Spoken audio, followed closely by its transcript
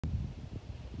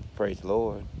Praise the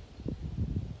Lord.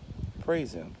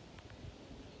 Praise Him.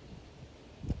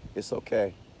 It's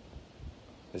okay.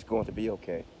 It's going to be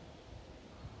okay.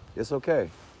 It's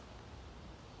okay.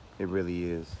 It really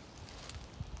is.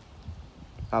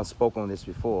 I've spoken on this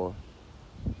before,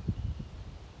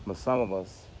 but some of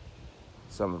us,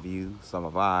 some of you, some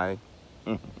of I,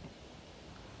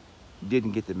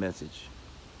 didn't get the message,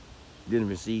 didn't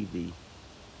receive the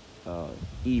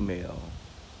email,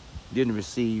 didn't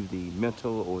receive the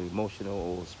mental or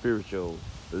emotional or spiritual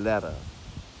letter.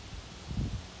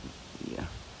 Yeah.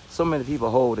 So many people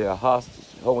hold their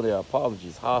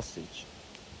apologies hostage.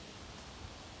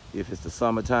 If it's the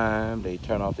summertime, they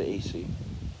turn off the AC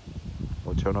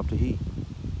or turn off the heat.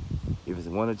 If it's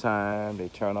the wintertime, they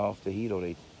turn off the heat or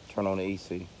they turn on the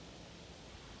AC.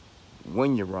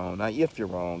 When you're wrong, not if you're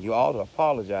wrong, you ought to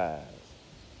apologize.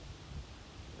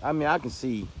 I mean, I can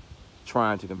see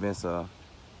trying to convince a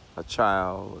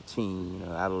child, a teen,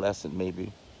 an adolescent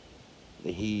maybe,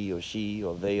 that he or she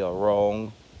or they are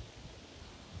wrong.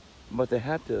 But they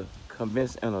have to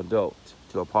convince an adult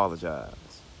to apologize.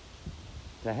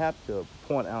 To have to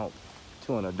point out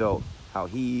to an adult how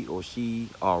he or she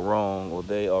are wrong or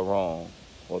they are wrong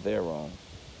or they're wrong.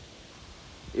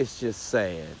 It's just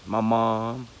sad. My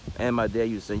mom and my dad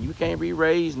used to say, you can't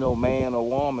re-raise no man or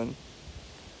woman.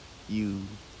 You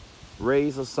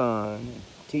raise a son,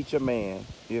 teach a man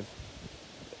if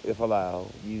allowed.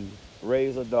 You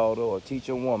raise a daughter or teach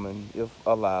a woman if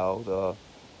allowed.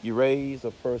 You raise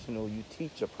a person or you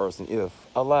teach a person if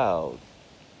allowed.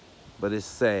 But it's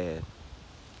sad.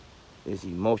 It's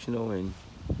emotional and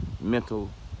mental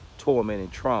torment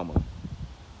and trauma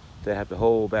to have to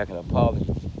hold back an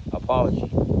apology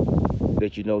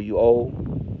that you know you owe,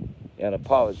 an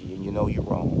apology and you know you're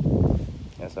wrong.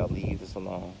 That's how I leave this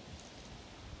alone.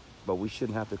 But we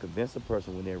shouldn't have to convince a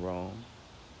person when they're wrong.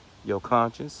 Your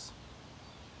conscience,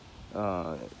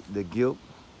 the guilt,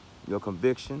 your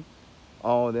conviction,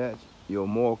 all that, your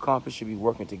moral compass should be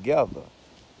working together.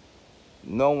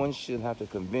 No one should have to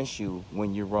convince you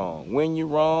when you're wrong. When you're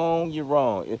wrong, you're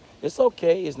wrong. It's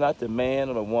okay. It's not the man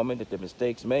or the woman that the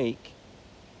mistakes make.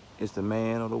 It's the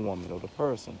man or the woman or the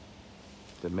person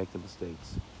that make the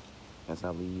mistakes. That's how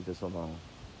I leave this alone.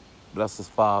 Bless us,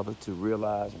 Father, to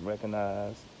realize and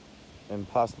recognize and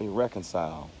possibly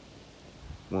reconcile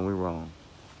when we're wrong.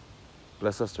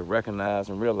 Bless us to recognize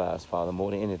and realize, Father,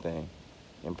 more than anything,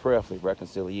 and prayerfully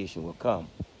reconciliation will come.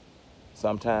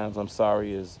 Sometimes I'm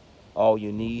sorry is all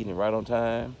you need and right on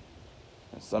time.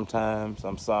 And sometimes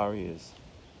I'm sorry is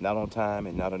not on time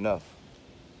and not enough.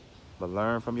 But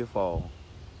learn from your fall.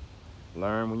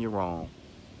 Learn when you're wrong.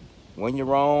 When you're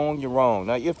wrong, you're wrong.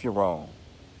 Not if you're wrong.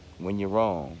 When you're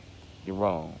wrong, you're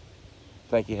wrong.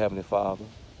 Thank you, Heavenly Father.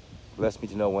 Bless me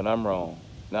to know when I'm wrong.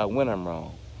 Not when I'm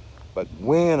wrong, but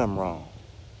when I'm wrong.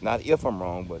 Not if I'm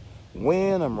wrong, but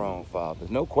when I'm wrong, Father.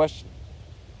 No question.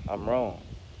 I'm wrong.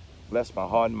 Bless my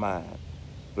heart and mind.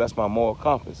 Bless my moral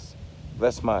compass.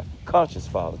 Bless my conscience,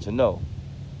 Father, to know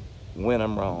when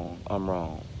I'm wrong,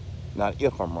 not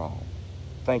if I'm wrong.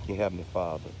 Thank you, Heavenly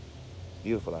Father.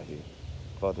 Beautiful out here.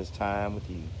 For this time with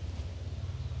you.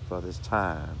 For this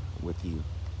time with you.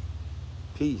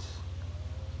 Peace.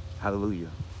 Hallelujah.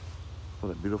 For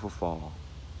the beautiful fall.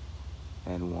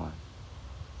 And one.